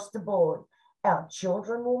across the board, our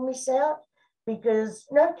children will miss out, because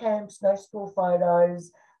no camps, no school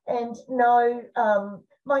photos, and no,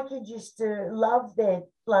 my kids used to love their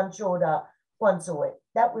lunch order once a week.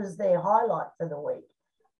 That was their highlight for the week.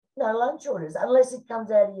 No lunch orders, unless it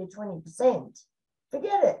comes out of your 20%.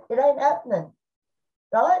 Forget it. It ain't happening,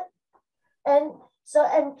 right? And So,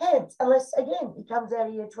 and kids, unless, again, it comes out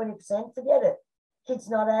of your 20%, forget it. Kids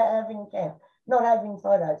not having camp, not having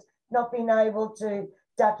photos, not being able to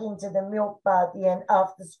duck into the milk bar at the end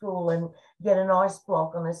after school and get an ice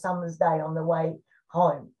block on a summer's day on the way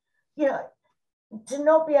home. You know, to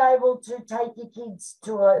not be able to take your kids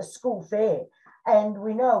to a school fair. And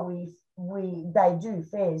we know they do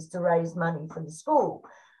fairs to raise money for the school.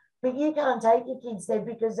 But you can't take your kids there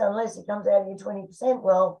because unless it comes out of your 20%,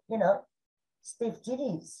 well, you know, stiff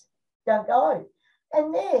titties, don't go.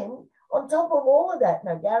 And then on top of all of that,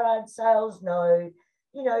 no garage sales, no,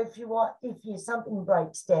 you know, if something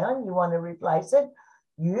breaks down, you want to replace it,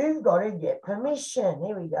 you've got to get permission.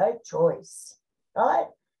 Here we go, choice, right?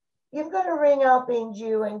 You've got to ring up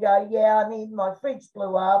NGU and go, yeah, I need, my fridge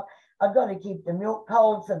blew up. I've got to keep the milk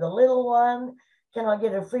cold for the little one. Can I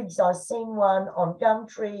get a fridge? I've seen one on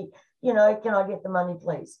Gumtree. You know, can I get the money,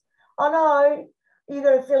 please? I know you've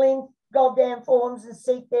got to fill in goddamn forms and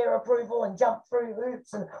seek their approval and jump through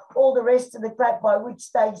hoops and all the rest of the crap, by which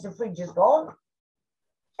stage the fridge is gone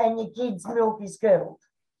and your kid's milk is curdled.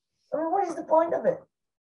 I mean, what is the point of it?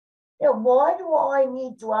 You know, why do I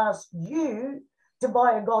need to ask you to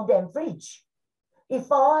buy a goddamn fridge?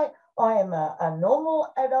 If I am a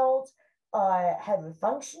normal adult, I have a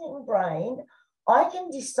functioning brain, I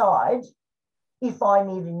can decide if I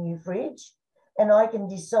need a new fridge, and I can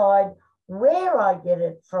decide where I get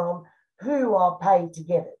it from, who I'll pay to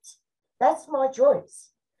get it. That's my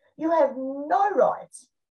choice. You have no right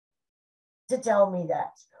to tell me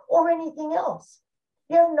that or anything else.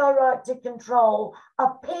 You have no right to control a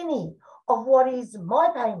penny of what is my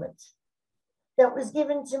payment that was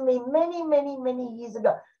given to me many, many, many years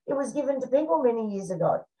ago. It was given to people many years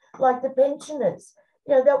ago, like the pensioners.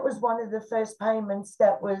 You know, that was one of the first payments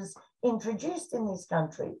that was introduced in this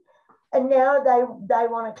country. And now they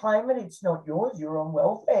want to claim it. It's not yours. You're on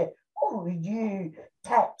welfare. Oh, you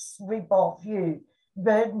tax rip-off, you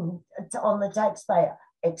burden on the taxpayer.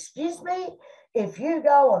 Excuse me? If you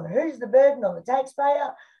go on who's the burden on the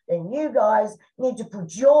taxpayer, then you guys need to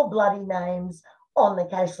put your bloody names on the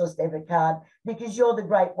cashless debit card because you're the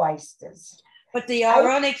great wasters. But the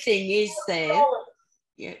ironic thing is there,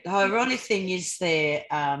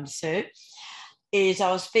 Sue, is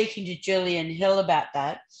I was speaking to Julian Hill about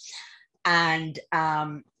that. And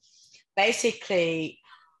basically,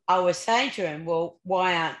 I was saying to him, well,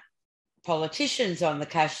 why aren't politicians on the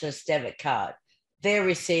cashless debit card? They're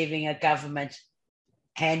receiving a government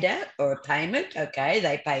handout or a payment. Okay,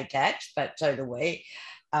 they pay tax, but so do we.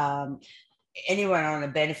 Anyone on a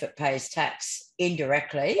benefit pays tax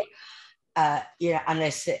indirectly, you know,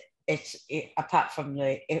 unless it's apart from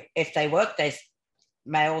if they work, they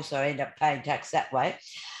may also end up paying tax that way.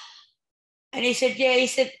 And he said, yeah,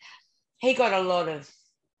 he got a lot of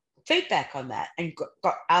feedback on that and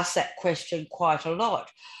got asked that question quite a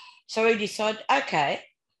lot. So he decided, okay,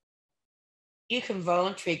 you can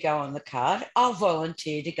voluntarily go on the card. I'll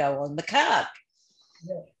volunteer to go on the card.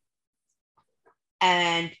 Yeah.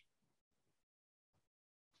 And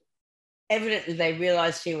evidently they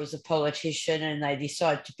realised he was a politician and they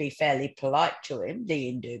decided to be fairly polite to him, the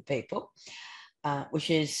Hindu people,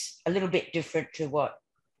 which is a little bit different to what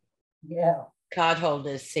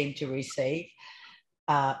cardholders seem to receive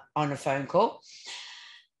on a phone call.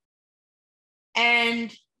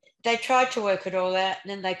 And they tried to work it all out,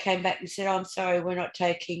 and then they came back and said, oh, I'm sorry, we're not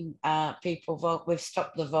taking people, we've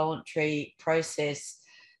stopped the voluntary process.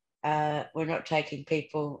 We're not taking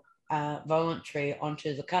people voluntary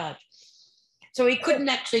onto the card. So he couldn't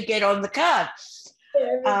actually get on the card.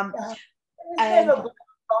 It was never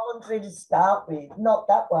voluntary to start with, not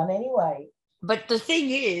that one anyway. But the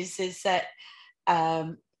thing is that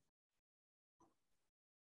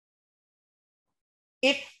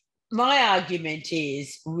if my argument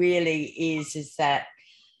is that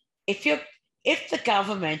if the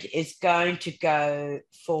government is going to go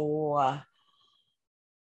for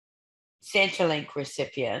Centrelink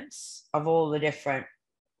recipients of all the different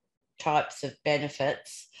types of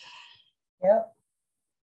benefits,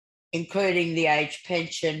 including the age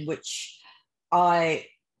pension, which I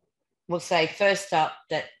will say first up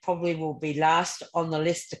that probably will be last on the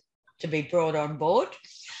list to be brought on board.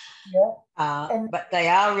 But they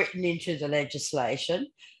are written into the legislation,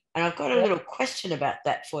 and I've got a little question about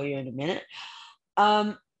that for you in a minute.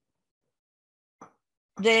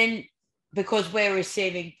 Then, because we're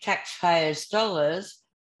receiving taxpayers' dollars,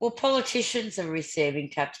 well, politicians are receiving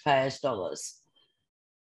taxpayers' dollars.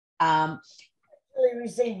 Doesn't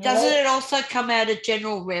it also come out of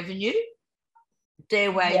general revenue,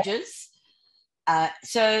 their wages?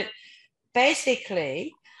 So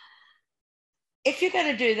basically, if you're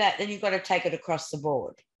going to do that, then you've got to take it across the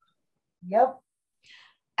board. Yep.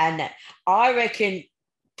 And I reckon,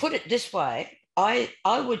 put it this way, I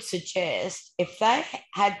would suggest if they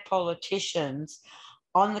had politicians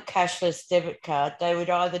on the cashless debit card, they would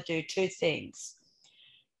either do two things.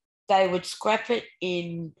 They would scrap it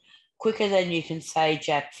in quicker than you can say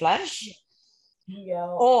Jack Flash, Yeah.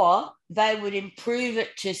 or they would improve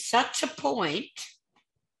it to such a point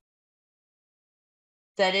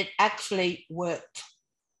that it actually worked.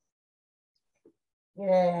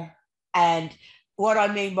 Yeah. And what I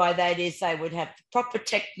mean by that is they would have the proper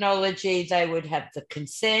technology, they would have the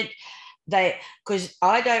consent, because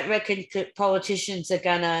I don't reckon politicians are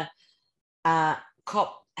going to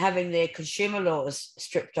cop having their consumer laws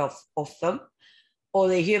stripped off them or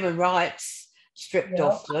their human rights stripped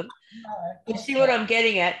off them. No, You see what I'm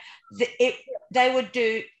getting at? They would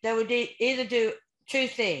either do two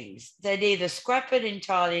things. They'd either scrap it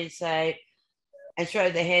entirely and say, and throw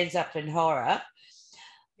their hands up in horror,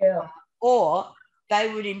 yeah, or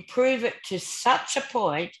they would improve it to such a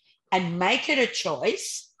point and make it a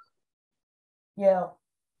choice. yeah,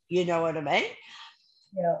 You know what I mean?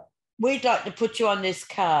 yeah. We'd like to put you on this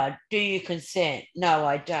card. Do you consent? No,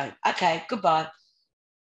 I don't. Okay, goodbye.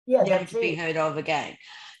 Yeah, Never that's to be it. heard of again.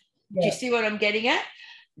 Yeah, Do you see what I'm getting at?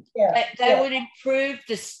 yeah, They would improve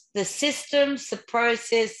the systems, the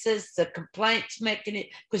processes, the complaints mechanism,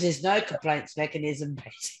 because there's no complaints mechanism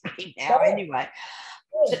basically now anyway.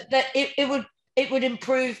 So that it would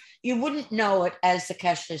improve. You wouldn't know it as the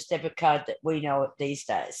cashless debit card that we know it these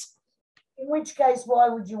days. In which case, why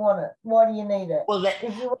would you want it? Why do you need it? Well,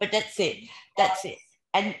 but that's it. That's it.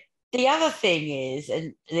 And the other thing is,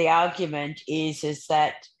 and the argument is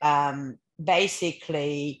that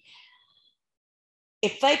basically,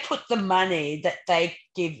 if they put the money that they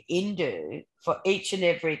give into for each and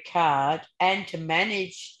every card and to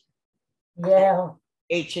manage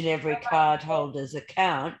each and every card holder's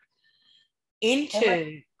account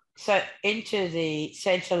into the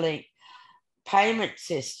Centrelink payment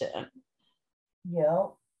system,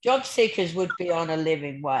 job seekers would be on a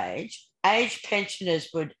living wage. Age pensioners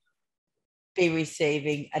would be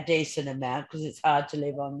receiving a decent amount because it's hard to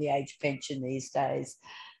live on the age pension these days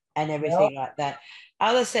and everything like that.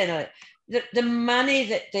 Other than the money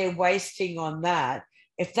that they're wasting on that,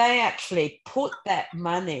 if they actually put that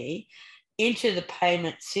money into the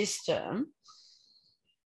payment system,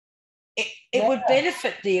 it would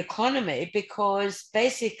benefit the economy, because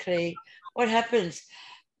basically what happens,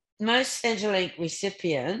 most Centrelink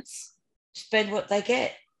recipients spend what they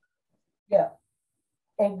get. Yeah,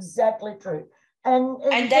 exactly true.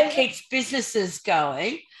 And that keeps businesses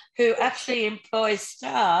going who actually employ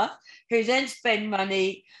staff who then spend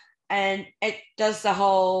money, and it does the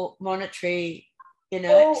whole monetary,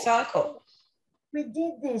 cycle. We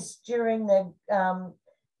did this during the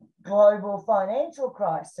global financial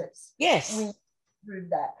crisis. Yes. We did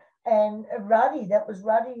that. And that was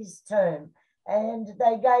Ruddy's term. And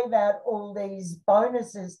they gave out all these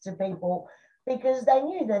bonuses to people because they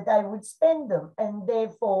knew that they would spend them. And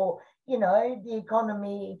therefore, the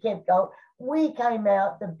economy kept going. We came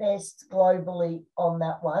out the best globally on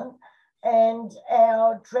that one. And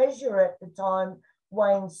our treasurer at the time,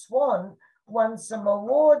 Wayne Swan, won some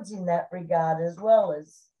awards in that regard as well,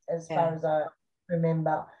 as far as I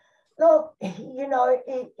remember. Look,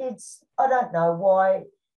 it's, I don't know why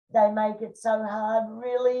they make it so hard,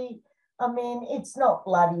 really. I mean, it's not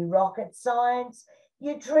bloody rocket science.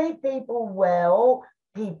 You treat people well,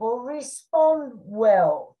 people respond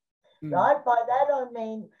well, right? By that I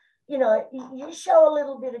mean, you show a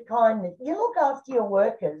little bit of kindness. You look after your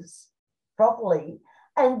workers properly,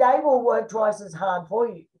 and they will work twice as hard for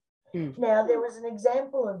you. Now, there was an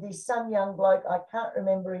example of this, some young bloke, I can't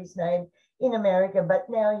remember his name, in America, but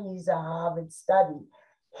now he's a Harvard study.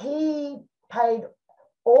 He paid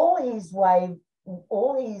all his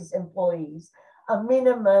employees a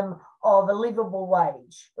minimum of a livable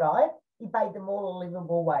wage, right? He paid them all a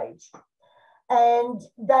livable wage. And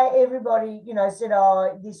everybody, said,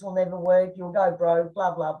 oh, this will never work, you'll go broke,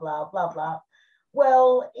 blah, blah, blah, blah, blah.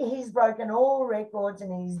 Well, he's broken all records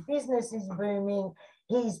and his business is booming.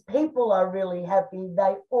 His people are really happy.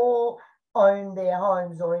 They all own their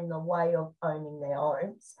homes or in the way of owning their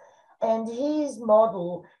homes. And his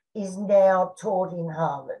model is now taught in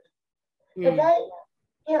Harvard. Okay?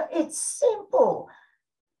 It's simple.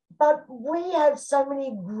 But we have so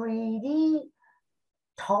many greedy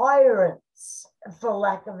tyrants, for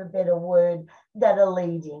lack of a better word, that are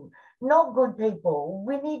leading. Not good people.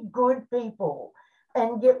 We need good people.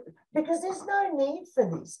 Because there's no need for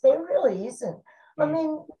this. There really isn't. I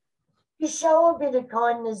mean, you show a bit of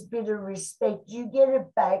kindness, bit of respect, you get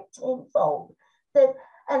it back tenfold.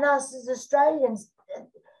 And us as Australians,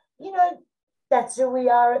 That's who we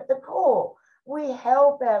are at the core. We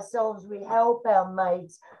help ourselves, we help our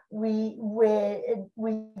mates, we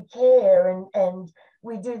care and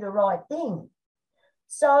we do the right thing.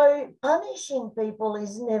 So punishing people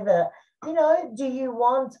is never, do you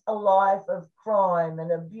want a life of crime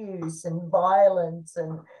and abuse and violence?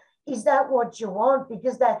 And is that what you want?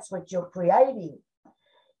 Because that's what you're creating.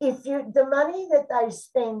 If the money that they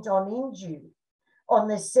spent on Indu, on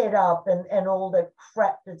the setup and all the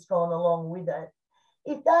crap that's gone along with it,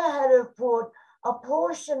 if they had have put a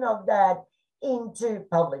portion of that into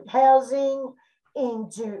public housing,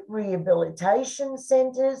 into rehabilitation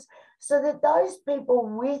centres, so that those people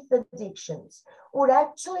with addictions would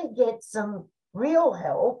actually get some real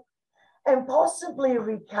help and possibly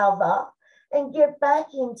recover and get back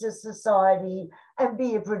into society and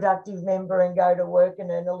be a productive member and go to work and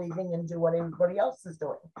earn a living and do what everybody else is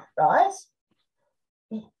doing, right?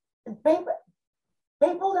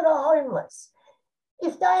 People that are homeless,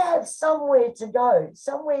 if they have somewhere to go,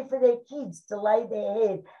 somewhere for their kids to lay their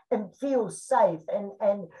head and feel safe,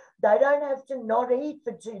 and they don't have to not eat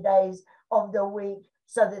for 2 days of the week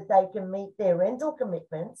so that they can meet their rental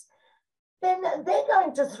commitments, then they're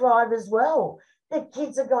going to thrive as well. The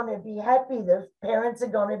kids are going to be happy. The parents are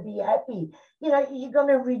going to be happy. You're going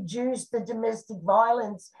to reduce the domestic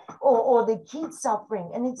violence or the kids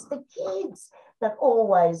suffering. And it's the kids that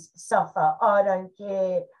always suffer. I don't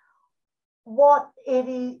care what it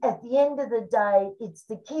is. At the end of the day, it's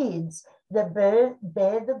the kids that bear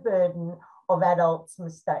the burden of adults'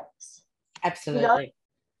 mistakes. Absolutely.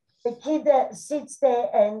 The kid that sits there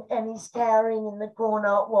and is cowering in the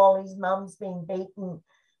corner while his mum's been beaten,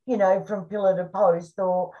 from pillar to post,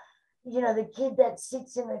 or, the kid that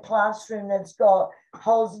sits in a classroom that's got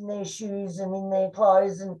holes in their shoes and in their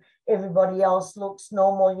clothes and everybody else looks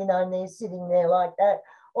normal, and they're sitting there like that,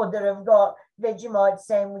 or that have got Vegemite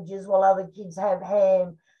sandwiches while other kids have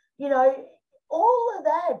ham, all of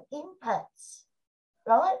that impacts,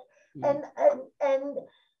 right? Mm. And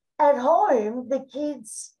at home, the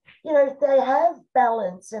kids, they have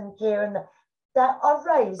balance and care, and that I've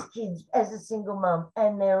raised kids as a single mum,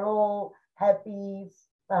 and they're all happy,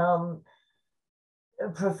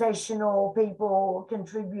 professional people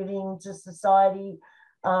contributing to society.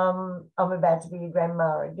 I'm about to be a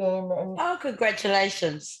grandma again, and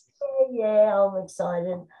congratulations! Yeah, I'm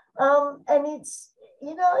excited. And it's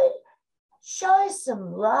show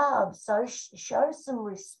some love, so show some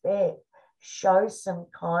respect, show some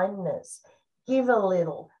kindness, give a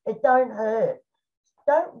little. It don't hurt.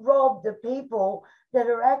 Don't rob the people that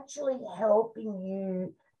are actually helping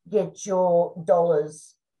you get your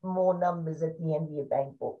dollars, more numbers at the end of your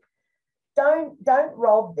bank book. Don't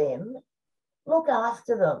rob them. Look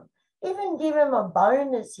after them. Even give them a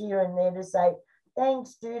bonus here and there to say,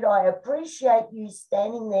 thanks, dude, I appreciate you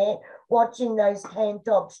standing there watching those can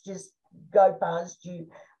tops just go past you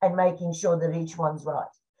and making sure that each one's right.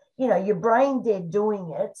 You're brain dead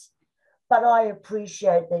doing it, but I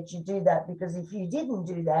appreciate that you do that, because if you didn't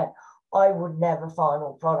do that, I wouldn't have a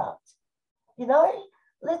final product.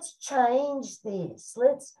 Let's change this.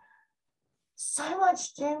 So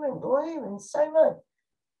much doom and gloom and so much,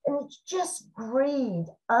 and it's just greed,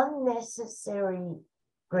 unnecessary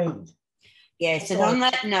greed. Yes, and on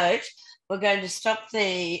that note, we're going to stop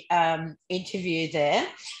the interview there.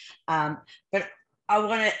 But I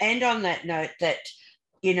want to end on that note that,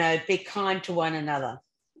 be kind to one another.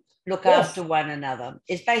 Look after one another.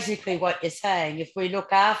 It's basically what you're saying. If we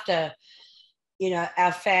look after,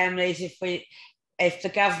 our families, if the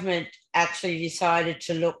government actually decided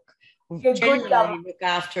to generally look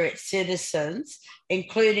after its citizens,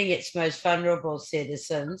 including its most vulnerable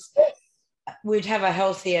citizens, we'd have a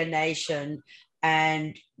healthier nation,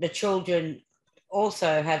 and the children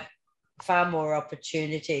also have far more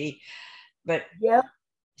opportunity. But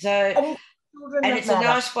and it's a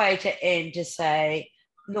nice way to end, to say,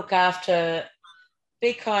 look after,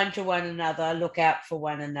 be kind to one another, look out for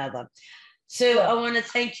one another. So I want to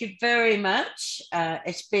thank you very much.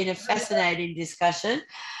 It's been a fascinating discussion.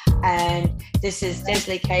 And this is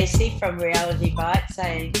Desley Casey from Reality Bites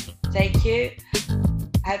saying thank you.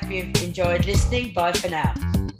 Hope you've enjoyed listening. Bye for now.